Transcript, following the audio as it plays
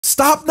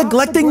Stop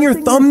neglecting your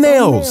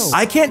thumbnails.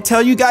 I can't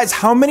tell you guys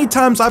how many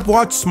times I've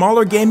watched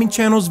smaller gaming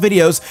channels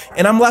videos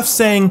and I'm left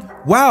saying,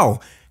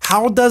 wow,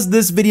 how does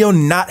this video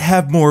not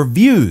have more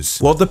views?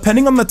 Well,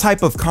 depending on the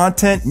type of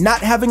content, not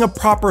having a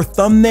proper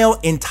thumbnail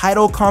and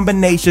title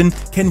combination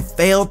can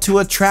fail to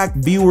attract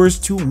viewers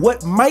to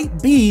what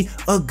might be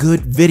a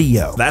good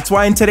video. That's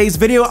why in today's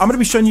video, I'm gonna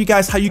be showing you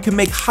guys how you can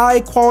make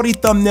high quality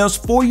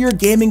thumbnails for your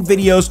gaming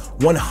videos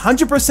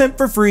 100%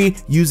 for free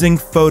using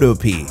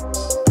Photopea.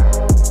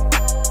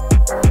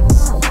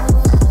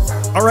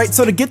 All right,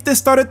 so to get this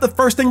started, the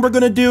first thing we're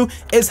gonna do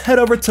is head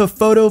over to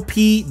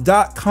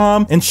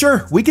photopea.com. And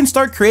sure, we can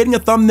start creating a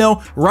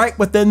thumbnail right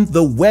within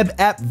the web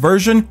app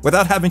version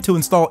without having to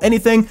install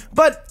anything.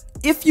 But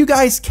if you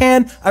guys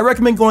can, I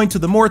recommend going to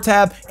the More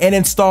tab and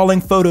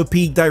installing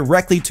Photopea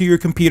directly to your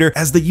computer,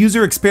 as the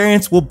user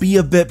experience will be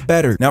a bit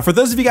better. Now, for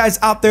those of you guys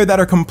out there that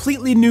are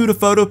completely new to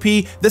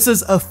Photopea, this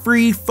is a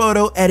free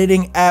photo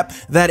editing app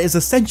that is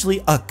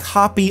essentially a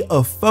copy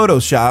of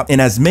Photoshop in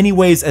as many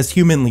ways as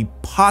humanly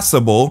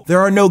possible. There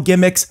are no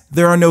gimmicks,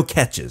 there are no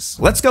catches.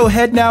 Let's go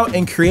ahead now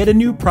and create a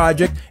new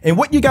project. And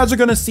what you guys are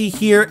gonna see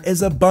here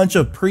is a bunch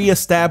of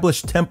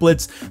pre-established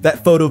templates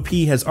that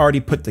Photopea has already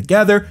put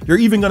together. You're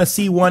even gonna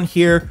see one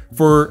here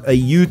for a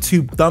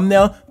YouTube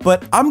thumbnail,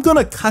 but I'm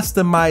gonna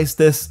customize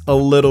this a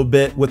little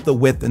bit with the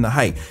width and the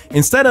height.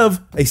 Instead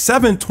of a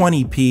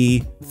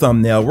 720p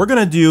thumbnail, we're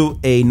gonna do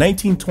a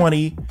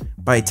 1920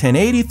 by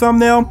 1080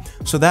 thumbnail.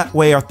 So that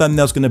way our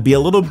thumbnail is gonna be a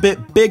little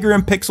bit bigger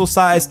in pixel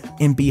size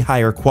and be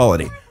higher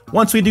quality.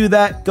 Once we do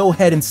that, go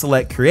ahead and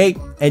select create,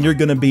 and you're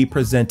gonna be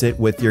presented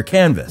with your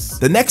canvas.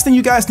 The next thing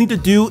you guys need to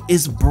do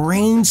is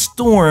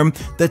brainstorm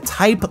the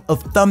type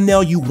of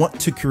thumbnail you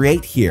want to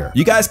create here.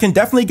 You guys can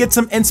definitely get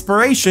some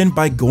inspiration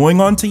by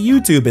going onto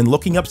YouTube and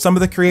looking up some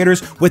of the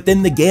creators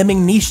within the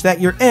gaming niche that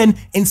you're in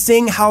and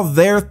seeing how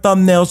their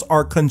thumbnails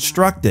are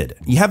constructed.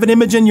 You have an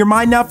image in your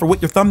mind now for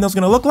what your thumbnail's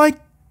gonna look like?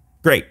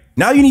 Great.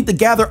 Now you need to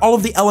gather all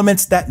of the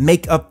elements that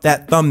make up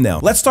that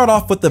thumbnail. Let's start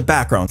off with the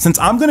background. Since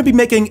I'm gonna be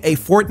making a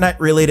Fortnite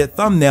related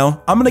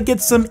thumbnail, I'm gonna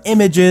get some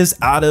images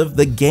out of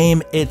the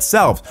game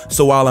itself.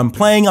 So while I'm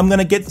playing, I'm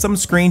gonna get some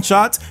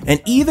screenshots,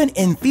 and even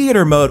in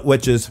theater mode,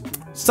 which is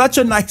such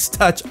a nice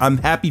touch. I'm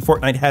happy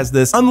Fortnite has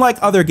this. Unlike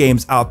other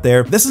games out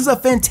there, this is a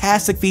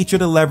fantastic feature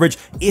to leverage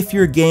if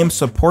your game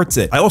supports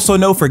it. I also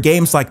know for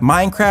games like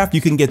Minecraft,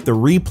 you can get the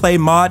replay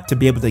mod to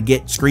be able to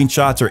get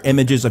screenshots or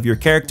images of your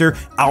character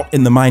out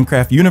in the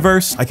Minecraft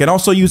universe. I can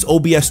also use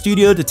OBS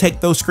Studio to take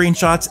those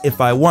screenshots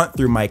if I want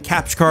through my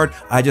capture card.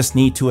 I just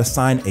need to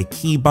assign a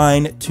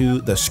keybind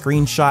to the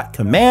screenshot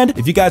command.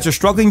 If you guys are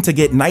struggling to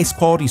get nice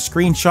quality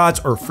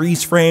screenshots or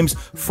freeze frames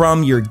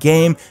from your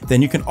game,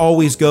 then you can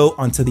always go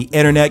onto the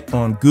internet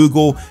on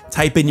Google,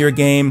 type in your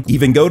game,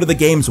 even go to the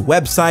game's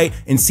website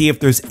and see if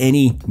there's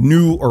any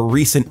new or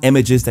recent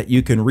images that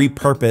you can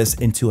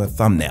repurpose into a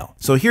thumbnail.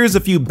 So here's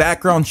a few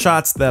background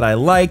shots that I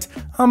liked.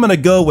 I'm gonna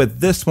go with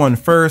this one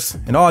first,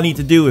 and all I need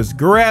to do is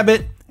grab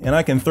it and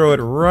I can throw it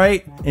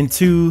right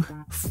into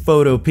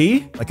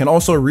Photopea. I can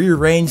also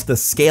rearrange the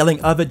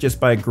scaling of it just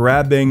by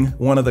grabbing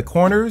one of the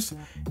corners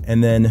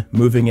and then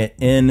moving it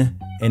in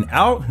and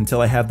out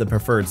until I have the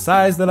preferred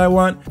size that I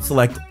want.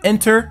 Select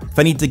enter. If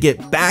I need to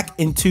get back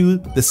into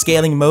the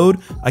scaling mode,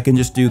 I can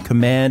just do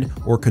Command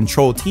or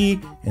Control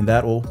T, and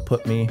that will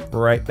put me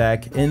right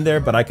back in there.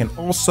 But I can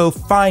also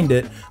find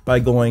it by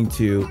going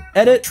to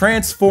Edit,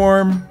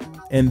 Transform,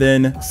 and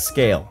then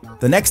Scale.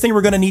 The next thing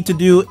we're gonna need to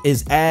do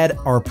is add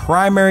our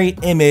primary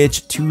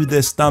image to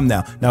this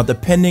thumbnail. Now,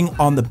 depending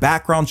on the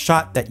background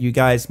shot that you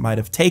guys might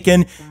have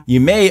taken, you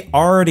may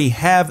already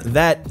have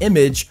that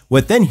image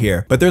within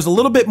here, but there's a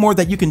little bit more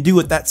that you can do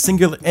with that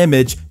singular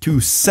image to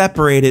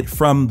separate it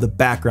from the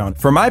background.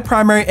 For my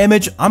primary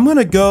image, I'm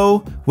gonna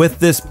go with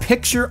this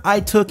picture I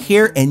took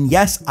here, and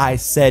yes, I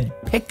said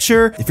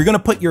picture. If you're gonna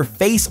put your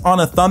face on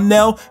a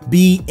thumbnail,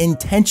 be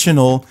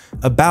intentional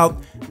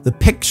about the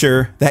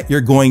picture that you're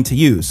going to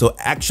use. So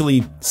actually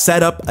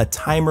set up a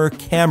timer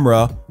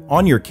camera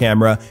on your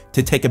camera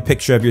to take a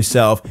picture of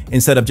yourself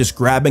instead of just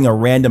grabbing a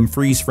random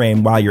freeze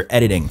frame while you're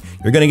editing.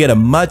 You're gonna get a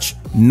much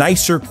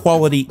nicer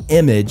quality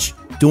image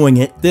doing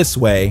it this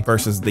way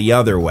versus the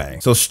other way.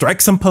 So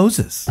strike some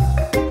poses.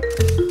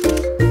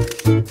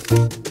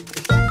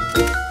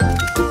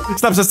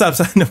 Stop.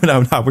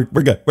 No,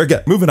 we're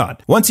good. Moving on.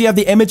 Once you have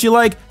the image you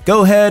like,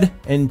 go ahead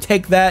and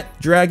take that,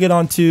 drag it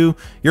onto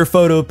your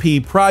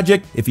Photopea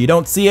project. If you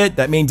don't see it,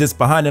 that means it's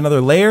behind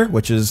another layer,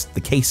 which is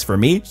the case for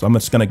me. So I'm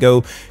just gonna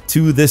go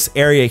to this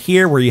area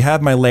here where you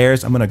have my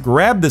layers. I'm gonna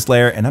grab this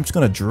layer and I'm just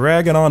gonna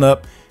drag it on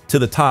up to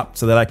the top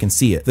so that I can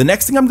see it. The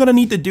next thing I'm gonna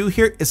need to do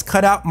here is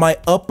cut out my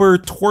upper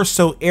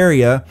torso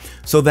area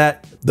so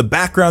that the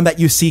background that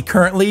you see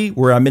currently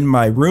where I'm in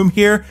my room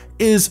here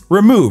is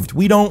removed.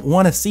 We don't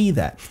wanna see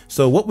that.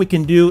 So what we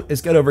can do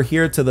is get over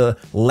here to the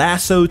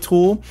lasso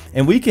tool,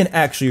 and we can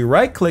actually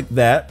right click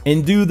that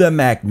and do the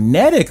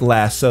magnetic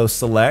lasso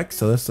select.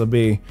 So this will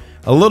be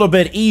a little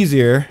bit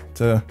easier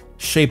to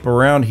shape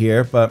around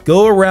here, but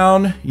go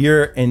around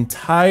your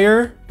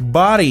entire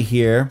body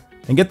here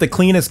and get the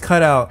cleanest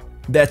cutout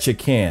that you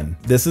can.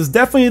 This is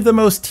definitely the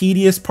most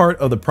tedious part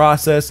of the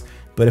process,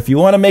 but if you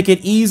want to make it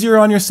easier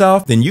on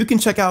yourself, then you can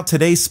check out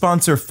today's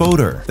sponsor,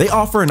 Photor. They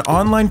offer an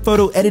online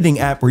photo editing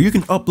app where you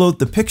can upload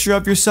the picture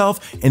of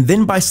yourself, and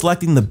then by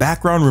selecting the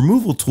background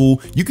removal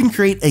tool, you can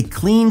create a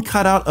clean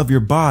cutout of your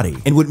body.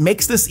 And what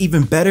makes this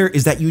even better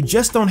is that you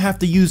just don't have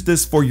to use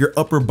this for your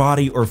upper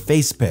body or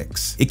face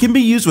pics. It can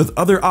be used with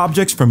other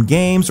objects from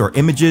games or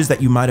images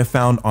that you might have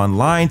found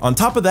online. On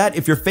top of that,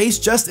 if your face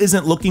just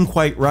isn't looking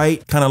quite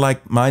right, kind of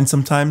like mine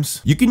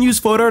sometimes, you can use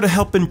Photor to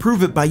help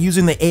improve it by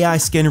using the AI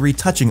skin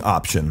retouching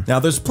option. Now,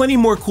 there's plenty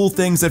more cool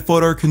things that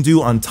Photor can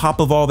do on top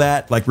of all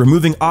that, like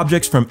removing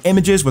objects from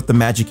images with the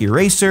magic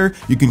eraser.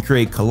 You can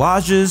create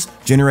collages,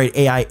 generate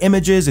AI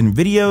images and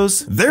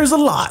videos. There's a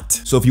lot.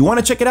 So if you want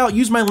to check it out,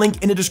 use my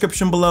link in the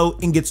description below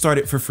and get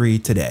started for free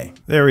today.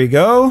 There we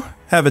go.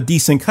 Have a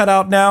decent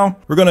cutout now.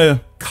 We're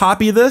gonna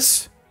copy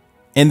this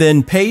and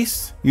then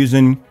paste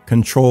using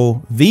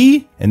Control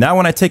V. And now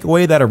when I take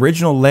away that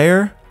original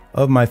layer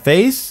of my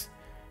face,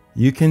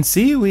 you can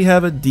see we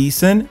have a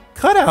decent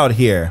cutout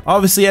here.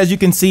 Obviously, as you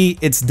can see,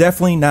 it's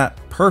definitely not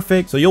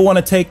perfect. So you'll want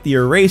to take the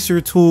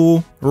eraser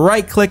tool,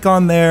 right click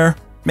on there,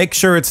 make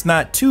sure it's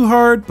not too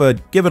hard,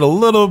 but give it a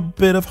little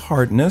bit of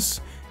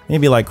hardness,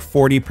 maybe like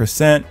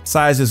 40%.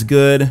 Size is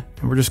good.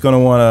 And we're just going to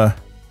want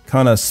to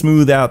kind of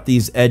smooth out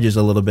these edges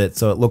a little bit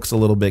so it looks a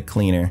little bit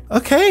cleaner.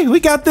 Okay, we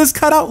got this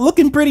cutout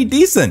looking pretty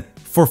decent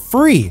for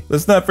free.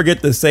 Let's not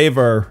forget to save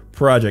our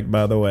project,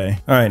 by the way.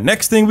 All right,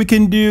 next thing we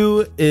can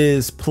do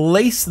is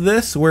place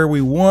this where we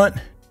want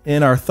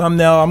in our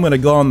thumbnail. I'm gonna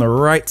go on the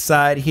right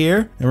side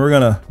here and we're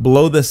gonna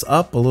blow this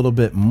up a little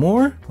bit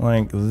more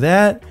like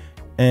that.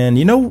 And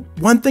you know,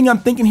 one thing I'm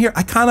thinking here,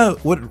 I kind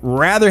of would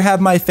rather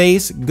have my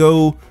face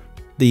go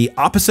the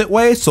opposite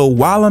way. So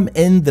while I'm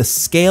in the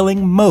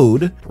scaling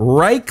mode,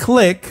 right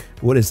click.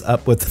 What is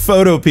up with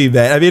Photopea,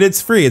 man? I mean,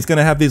 it's free. It's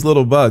gonna have these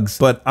little bugs,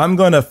 but I'm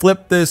gonna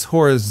flip this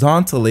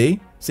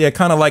horizontally. See, I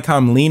kind of like how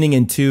I'm leaning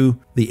into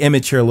the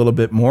image here a little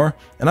bit more.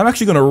 And I'm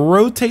actually gonna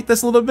rotate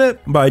this a little bit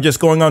by just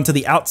going on to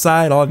the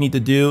outside. All I need to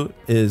do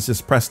is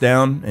just press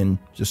down and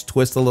just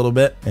twist a little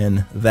bit,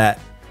 and that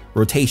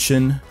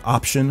rotation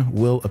option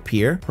will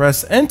appear.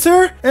 Press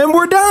enter and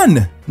we're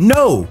done.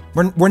 No,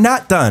 we're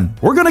not done.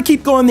 We're gonna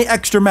keep going the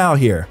extra mile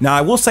here. Now,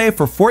 I will say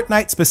for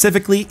Fortnite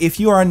specifically, if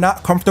you are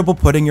not comfortable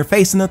putting your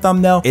face in the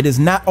thumbnail, it is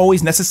not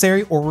always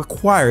necessary or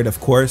required, of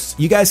course.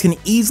 You guys can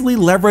easily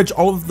leverage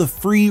all of the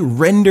free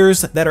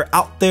renders that are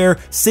out there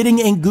sitting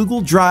in Google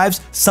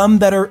Drives, some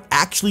that are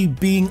actually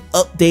being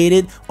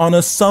updated on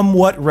a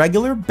somewhat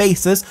regular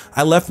basis.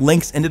 I left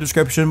links in the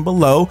description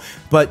below,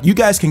 but you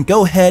guys can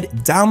go ahead,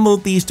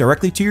 download these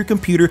directly to your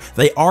computer.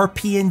 They are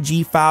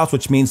PNG files,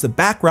 which means the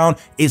background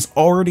is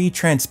already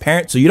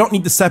transparent, so you don't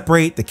need to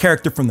separate the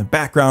character from the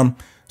background.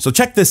 So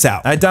check this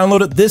out. I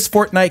downloaded this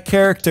Fortnite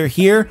character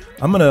here.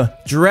 I'm gonna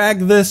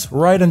drag this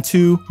right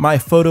into my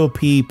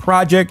Photopea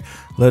project.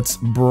 Let's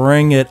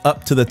bring it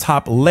up to the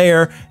top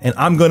layer, and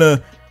I'm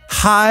gonna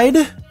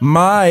hide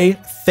my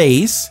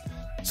face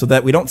so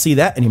that we don't see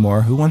that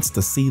anymore. Who wants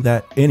to see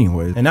that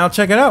anyway? And now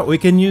check it out. We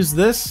can use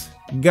this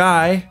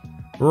guy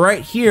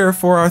right here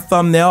for our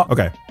thumbnail.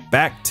 Okay.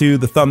 Back to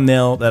the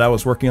thumbnail that I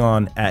was working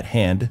on at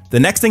hand. The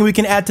next thing we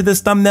can add to this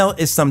thumbnail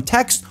is some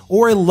text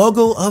or a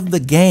logo of the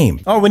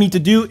game. All we need to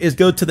do is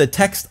go to the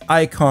text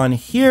icon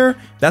here.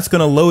 That's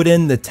gonna load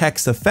in the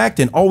text effect,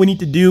 and all we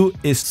need to do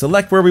is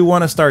select where we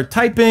wanna start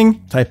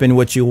typing, type in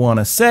what you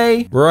wanna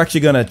say. We're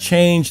actually gonna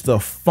change the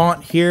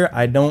font here.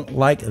 I don't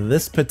like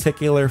this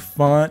particular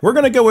font. We're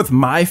gonna go with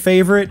my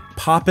favorite,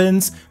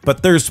 Poppins,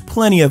 but there's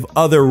plenty of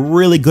other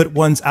really good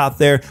ones out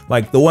there,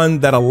 like the one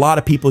that a lot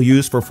of people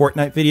use for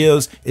Fortnite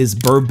videos is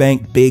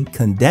Burbank Big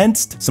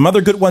Condensed. Some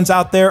other good ones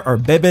out there are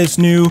Bebe's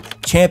New,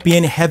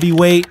 Champion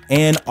Heavyweight,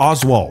 and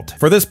Oswald.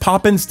 For this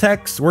Poppins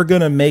text, we're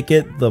gonna make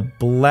it the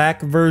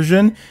black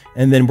version,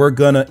 and then we're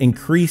gonna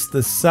increase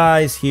the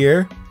size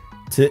here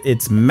to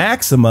its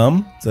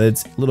maximum, so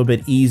it's a little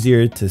bit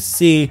easier to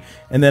see.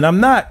 And then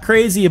I'm not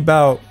crazy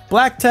about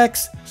black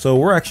text, so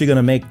we're actually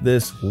gonna make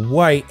this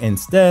white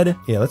instead.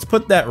 Yeah, let's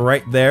put that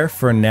right there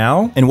for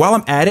now. And while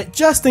I'm at it,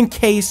 just in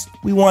case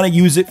we wanna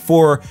use it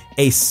for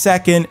a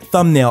second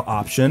thumbnail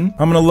option,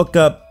 I'm gonna look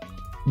up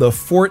the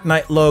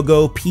Fortnite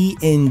logo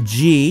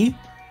PNG.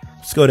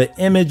 Let's go to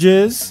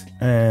images,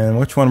 and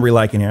which one are we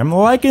liking here? I'm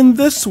liking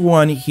this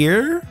one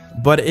here,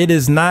 but it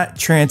is not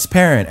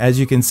transparent. As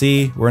you can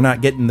see, we're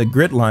not getting the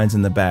grid lines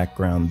in the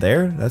background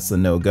there. That's the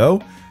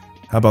no-go.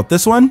 How about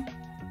this one?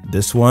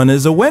 This one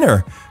is a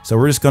winner. So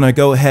we're just gonna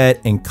go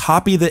ahead and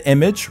copy the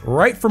image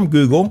right from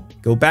Google,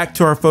 go back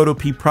to our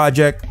Photopea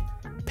project,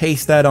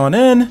 paste that on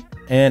in,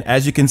 and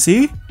as you can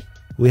see,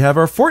 we have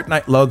our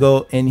Fortnite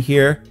logo in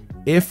here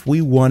if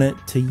we wanted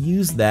to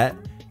use that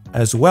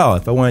as well.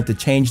 If I wanted to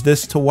change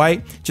this to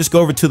white, just go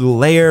over to the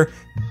layer,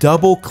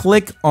 double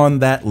click on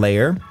that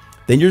layer.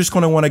 Then you're just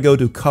going to want to go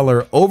to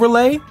color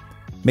overlay,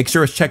 make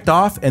sure it's checked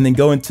off, and then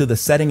go into the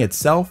setting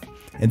itself.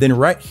 And then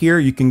right here,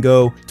 you can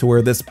go to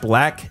where this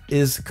black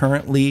is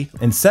currently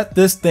and set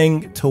this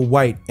thing to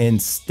white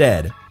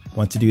instead.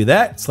 Want to do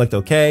that, select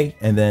OK,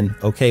 and then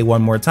OK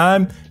one more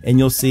time, and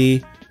you'll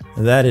see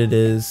that it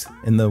is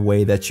in the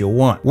way that you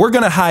want. We're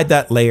gonna hide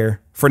that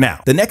layer for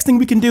now. The next thing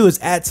we can do is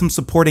add some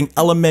supporting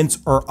elements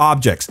or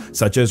objects,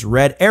 such as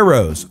red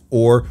arrows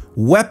or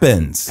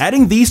weapons.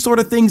 Adding these sort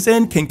of things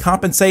in can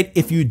compensate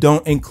if you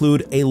don't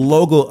include a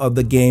logo of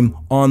the game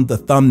on the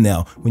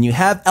thumbnail. When you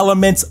have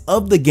elements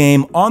of the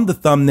game on the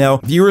thumbnail,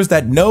 viewers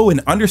that know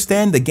and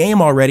understand the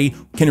game already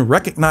can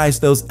recognize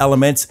those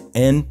elements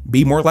and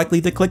be more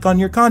likely to click on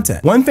your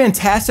content. One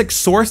fantastic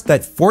source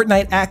that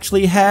Fortnite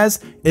actually has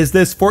is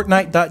this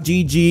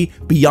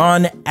Fortnite.gg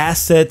Beyond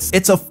Assets.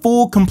 It's a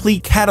full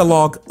complete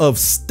catalog of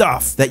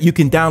stuff that you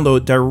can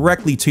download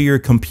directly to your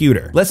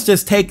computer. Let's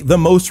just take the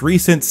most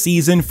recent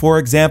season, for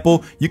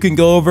example. You can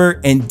go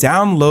over and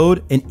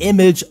download an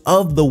image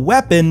of the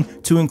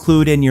weapon to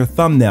include in your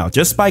thumbnail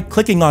just by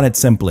clicking on it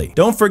simply.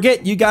 Don't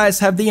forget, you guys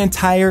have the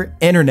entire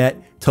internet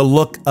to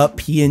look up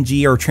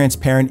PNG or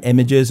transparent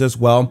images as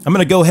well. I'm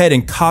gonna go ahead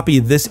and copy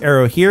this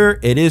arrow here.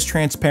 It is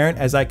transparent,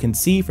 as I can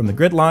see from the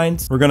grid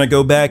lines. We're gonna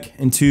go back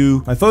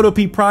into my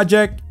Photopea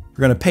project.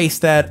 We're gonna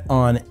paste that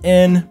on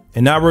in.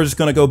 And now we're just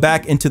gonna go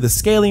back into the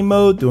scaling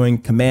mode, doing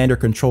Command or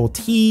Control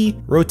T.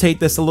 Rotate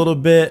this a little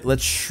bit.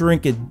 Let's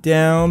shrink it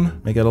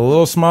down, make it a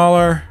little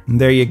smaller. And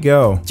there you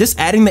go. Just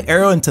adding the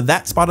arrow into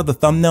that spot of the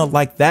thumbnail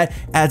like that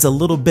adds a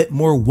little bit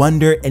more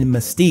wonder and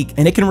mystique.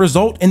 And it can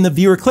result in the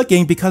viewer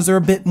clicking because they're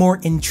a bit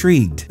more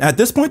intrigued. At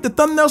this point, the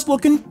thumbnail's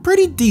looking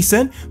pretty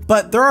decent,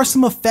 but there are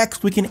some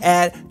effects we can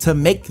add to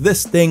make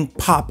this thing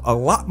pop a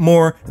lot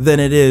more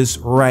than it is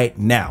right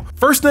now.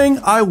 First thing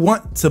I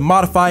want to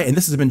modify, and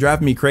this has been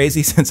driving me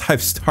crazy since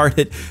I've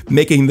started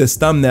making this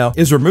thumbnail,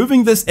 is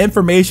removing this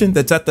information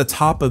that's at the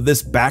top of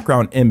this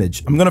background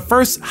image. I'm gonna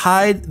first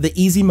hide the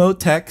easy mode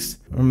text.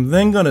 I'm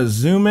then gonna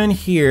zoom in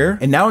here.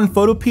 And now in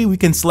Photopea, we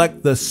can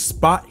select the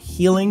spot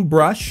healing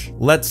brush.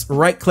 Let's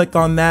right click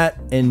on that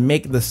and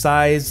make the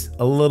size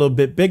a little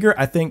bit bigger.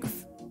 I think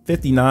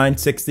 59,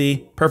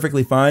 60,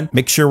 perfectly fine.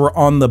 Make sure we're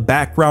on the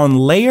background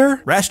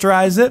layer,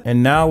 rasterize it.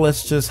 And now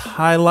let's just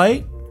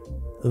highlight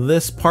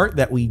this part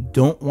that we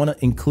don't want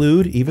to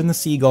include. Even the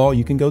seagull,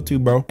 you can go too,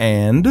 bro.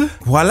 And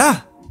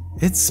voila,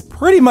 it's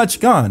pretty much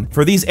gone.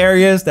 For these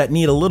areas that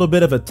need a little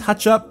bit of a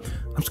touch up,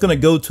 I'm just gonna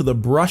go to the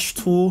brush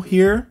tool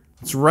here.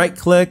 Let's right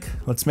click.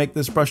 Let's make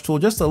this brush tool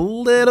just a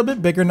little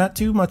bit bigger, not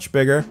too much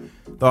bigger.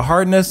 The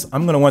hardness,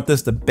 I'm gonna want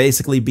this to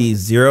basically be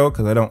 0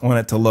 because I don't want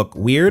it to look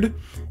weird.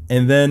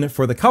 And then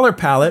for the color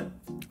palette,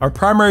 our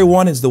primary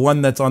one is the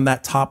one that's on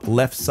that top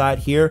left side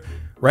here.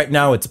 Right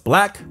now it's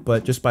black,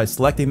 but just by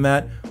selecting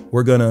that,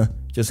 we're gonna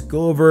just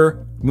go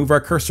over, move our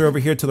cursor over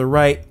here to the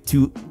right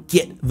to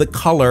get the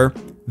color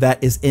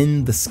that is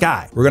in the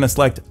sky. We're gonna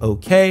select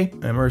OK,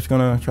 and we're just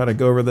gonna try to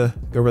go over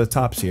the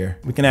tops here.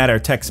 We can add our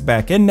text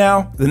back in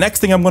now. The next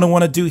thing I'm gonna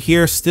wanna do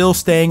here, still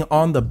staying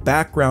on the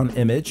background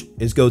image,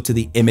 is go to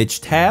the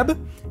image tab,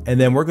 and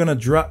then we're gonna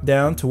drop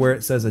down to where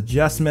it says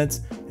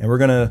adjustments, and we're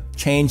gonna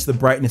change the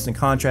brightness and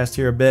contrast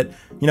here a bit.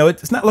 You know,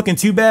 it's not looking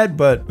too bad,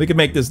 but we can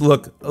make this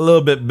look a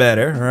little bit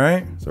better, all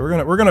right? So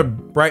we're gonna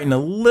brighten a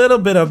little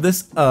bit of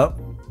this up,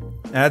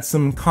 add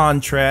some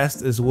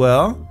contrast as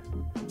well.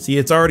 See,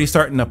 it's already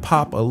starting to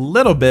pop a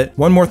little bit.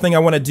 One more thing I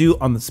wanna do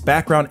on this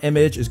background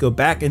image is go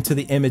back into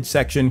the image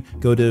section,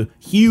 go to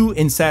hue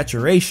and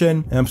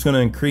saturation, and I'm just gonna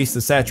increase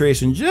the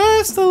saturation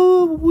just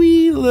a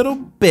wee little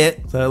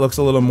bit so it looks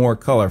a little more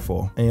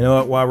colorful. And you know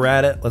what, while we're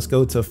at it, let's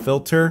go to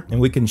filter and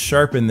we can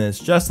sharpen this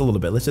just a little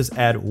bit. Let's just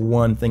add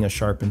one thing of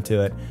sharpen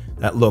to it.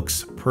 That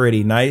looks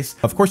pretty nice.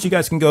 Of course, you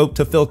guys can go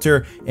to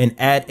filter and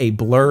add a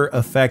blur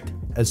effect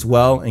as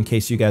well, in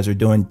case you guys are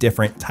doing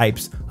different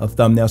types of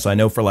thumbnails. So I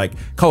know for like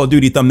Call of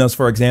Duty thumbnails,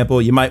 for example,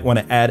 you might want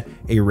to add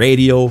a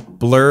radial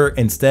blur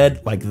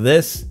instead, like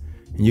this,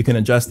 and you can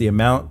adjust the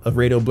amount of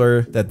radial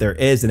blur that there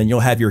is, and then you'll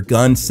have your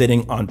gun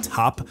sitting on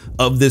top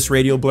of this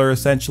radial blur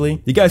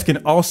essentially. You guys can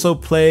also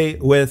play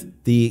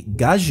with the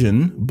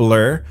Gaussian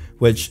blur,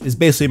 which is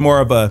basically more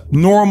of a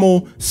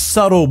normal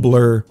subtle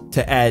blur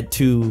to add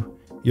to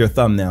your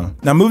thumbnail.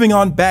 Now moving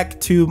on back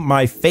to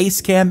my face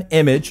cam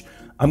image,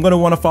 I'm gonna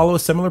wanna follow a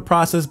similar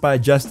process by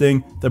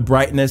adjusting the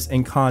brightness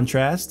and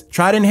contrast.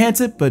 Try to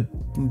enhance it, but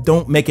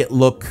don't make it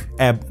look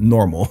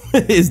abnormal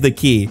is the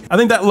key. I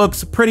think that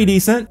looks pretty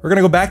decent. We're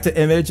gonna go back to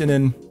image and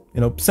then,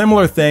 you know,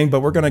 similar thing, but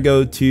we're gonna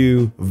go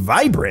to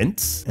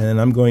vibrance, and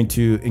I'm going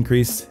to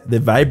increase the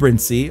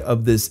vibrancy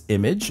of this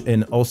image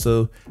and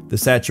also the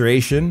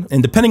saturation.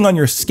 And depending on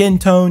your skin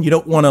tone, you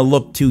don't wanna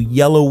look too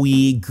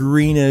yellowy,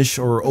 greenish,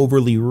 or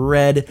overly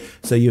red.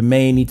 So you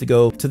may need to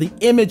go to the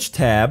image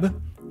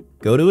tab,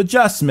 go to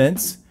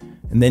adjustments,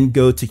 and then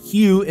go to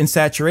hue and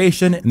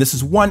saturation. And this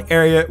is one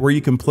area where you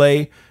can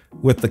play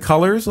with the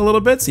colors a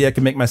little bit. See, I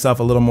can make myself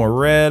a little more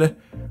red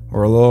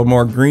or a little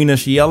more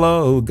greenish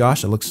yellow. Oh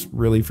gosh, it looks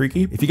really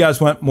freaky. If you guys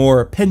want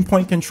more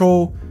pinpoint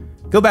control,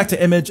 go back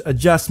to image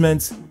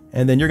adjustments,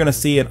 and then you're gonna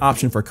see an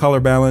option for color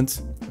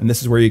balance. And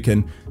this is where you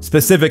can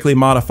specifically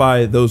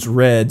modify those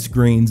reds,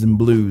 greens, and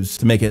blues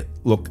to make it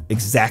look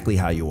exactly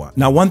how you want.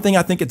 Now, one thing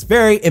I think it's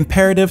very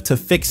imperative to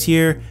fix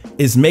here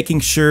is making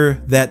sure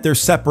that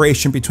there's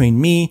separation between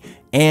me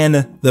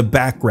and the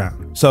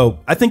background. So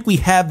I think we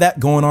have that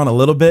going on a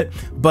little bit,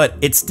 but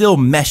it's still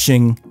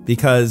meshing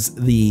because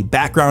the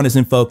background is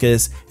in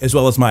focus, as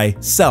well as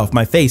myself,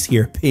 my face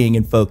here being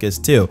in focus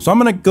too. So I'm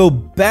gonna go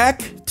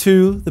back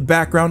to the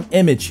background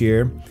image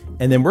here,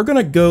 and then we're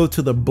gonna go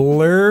to the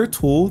blur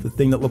tool, the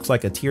thing that looks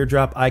like a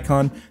teardrop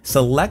icon,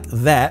 select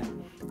that,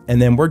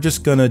 and then we're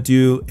just gonna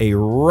do a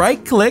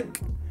right click.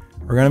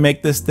 We're gonna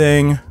make this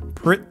thing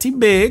pretty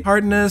big.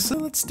 Hardness,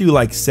 let's do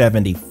like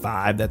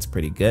 75. That's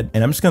pretty good.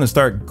 And I'm just gonna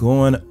start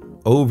going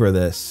over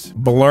this,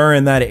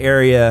 blurring that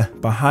area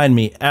behind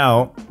me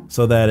out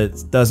so that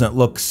it doesn't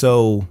look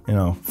so,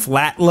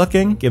 flat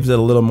looking. Gives it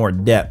a little more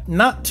depth.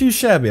 Not too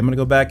shabby. I'm gonna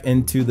go back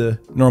into the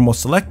normal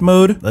select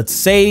mode. Let's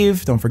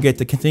save. Don't forget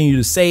to continue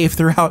to save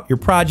throughout your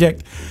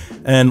project.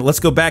 And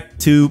let's go back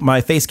to my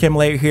face cam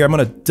layer here. I'm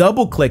gonna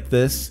double click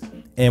this,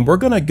 and we're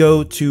gonna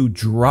go to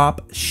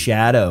drop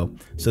shadow.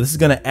 So this is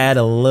gonna add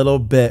a little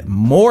bit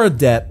more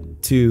depth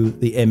to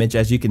the image,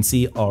 as you can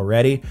see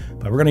already,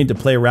 but we're gonna need to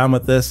play around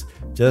with this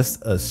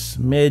just a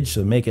smidge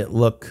to make it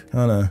look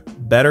kind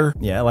of better.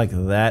 Yeah, I like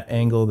that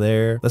angle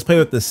there. Let's play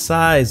with the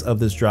size of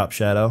this drop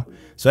shadow.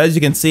 So as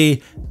you can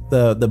see,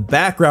 the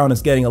background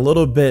is getting a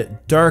little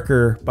bit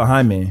darker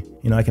behind me.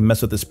 I can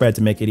mess with the spread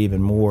to make it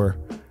even more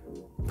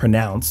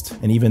pronounced,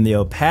 and even the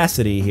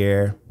opacity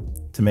here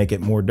to make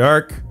it more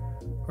dark.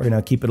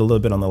 Or keep it a little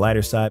bit on the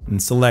lighter side,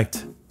 and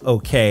select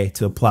OK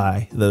to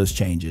apply those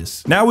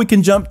changes. Now we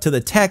can jump to the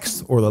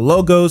text or the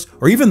logos,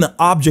 or even the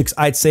objects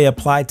I'd say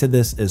apply to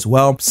this as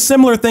well.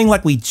 Similar thing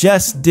like we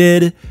just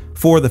did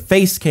for the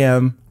face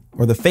cam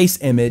or the face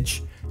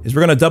image is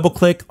we're gonna double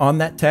click on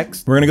that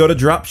text. We're gonna go to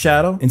drop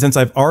shadow. And since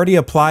I've already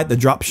applied the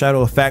drop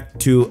shadow effect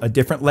to a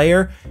different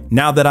layer,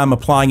 now that I'm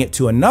applying it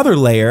to another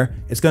layer,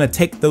 it's gonna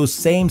take those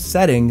same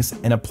settings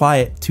and apply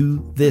it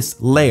to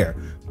this layer.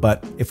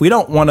 But if we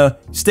don't wanna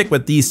stick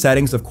with these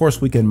settings, of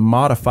course we can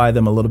modify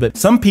them a little bit.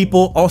 Some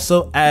people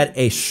also add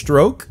a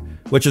stroke,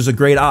 which is a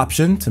great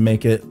option to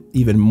make it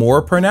even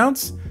more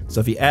pronounced. So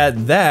if you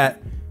add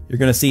that, you're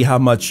gonna see how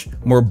much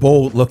more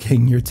bold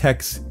looking your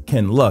text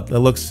can look. That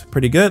looks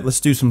pretty good. Let's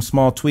do some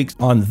small tweaks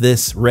on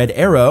this red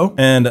arrow.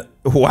 And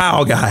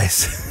wow,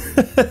 guys,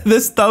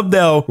 this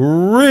thumbnail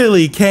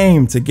really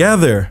came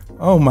together.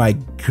 Oh my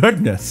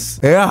goodness.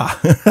 Yeah.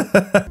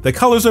 The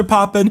colors are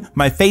popping.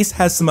 My face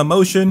has some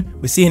emotion.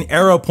 We see an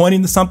arrow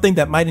pointing to something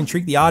that might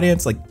intrigue the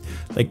audience. Like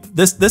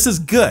this is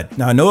good.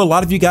 Now I know a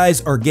lot of you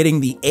guys are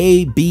getting the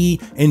A, B,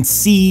 and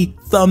C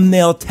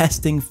thumbnail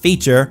testing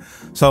feature.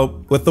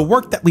 So with the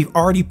work that we've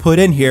already put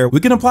in here, we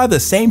can apply the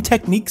same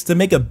techniques to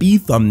make a B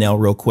thumbnail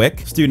real quick.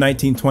 Let's do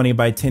 1920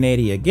 by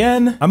 1080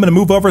 again. I'm gonna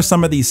move over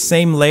some of these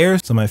same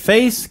layers. So my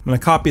face, I'm gonna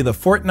copy the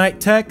Fortnite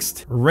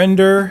text,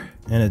 render,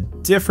 and a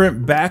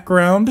different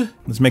background.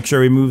 Let's make sure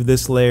we move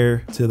this layer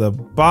to the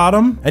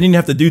bottom. I didn't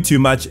have to do too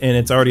much and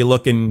it's already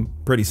looking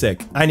pretty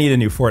sick. I need a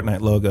new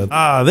Fortnite logo.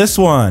 This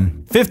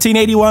one,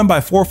 1581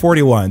 by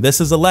 441.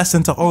 This is a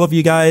lesson to all of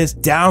you guys.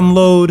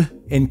 Download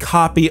and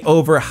copy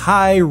over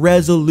high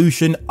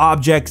resolution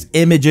objects,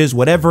 images,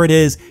 whatever it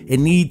is, it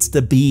needs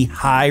to be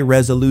high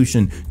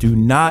resolution. Do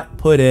not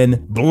put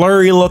in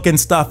blurry looking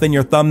stuff in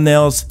your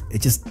thumbnails.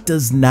 It just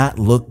does not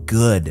look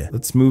good.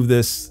 Let's move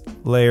this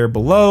layer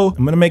below.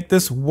 I'm gonna make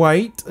this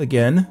white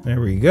again. There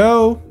we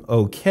go.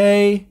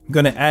 Okay. I'm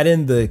gonna add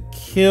in the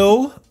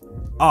kill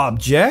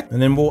object,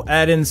 and then we'll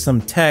add in some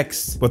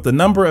text with the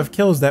number of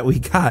kills that we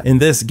got in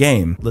this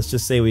game. Let's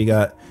just say we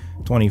got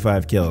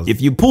 25 kills. If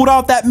you pulled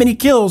off that many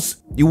kills,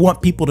 you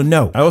want people to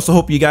know. I also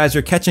hope you guys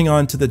are catching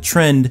on to the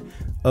trend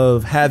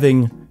of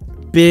having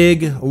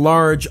big,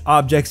 large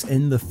objects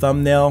in the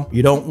thumbnail.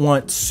 You don't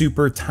want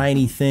super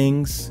tiny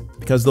things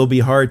because they'll be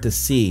hard to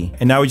see.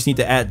 And now we just need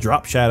to add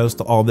drop shadows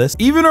to all this.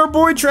 Even our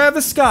boy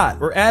Travis Scott,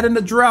 we're adding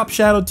a drop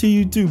shadow to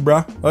you too, bro.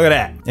 Look at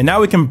that. And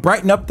now we can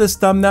brighten up this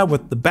thumbnail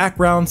with the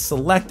background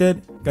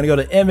selected. Gonna go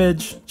to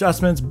image,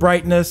 adjustments,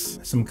 brightness,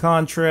 some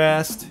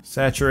contrast,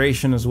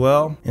 saturation as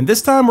well. And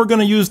this time we're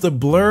gonna use the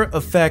blur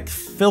effect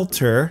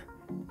filter,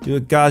 do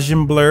a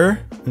Gaussian blur,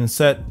 and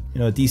set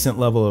a decent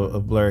level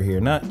of blur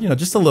here. Not,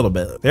 just a little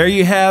bit. There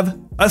you have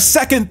a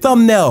second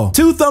thumbnail.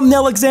 2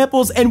 thumbnail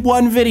examples and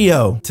 1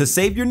 video. To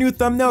save your new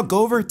thumbnail, go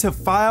over to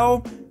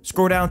File,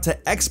 scroll down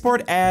to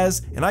Export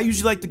As, and I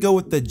usually like to go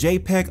with the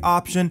JPEG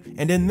option.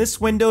 And in this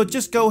window,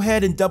 just go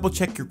ahead and double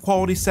check your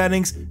quality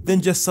settings,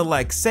 then just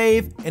select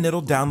Save, and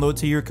it'll download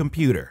to your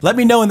computer. Let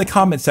me know in the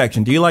comment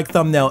section, do you like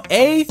thumbnail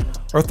A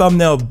or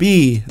thumbnail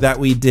B that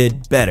we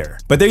did better?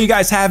 But there you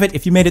guys have it.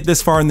 If you made it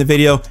this far in the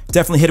video,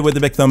 definitely hit it with a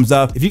big thumbs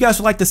up. If you guys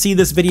would like to see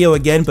this video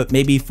again, but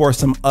maybe for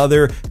some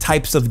other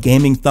types of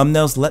gaming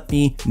thumbnails, let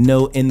me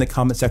know in the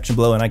comment section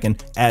below and I can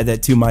add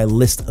that to my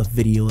list of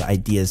video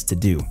ideas to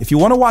do. If you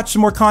want to watch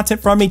some more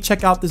content from me,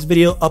 check out this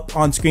video up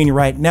on screen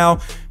right now.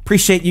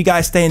 Appreciate you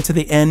guys staying to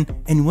the end,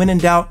 and when in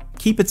doubt,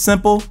 keep it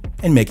simple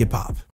and make it pop.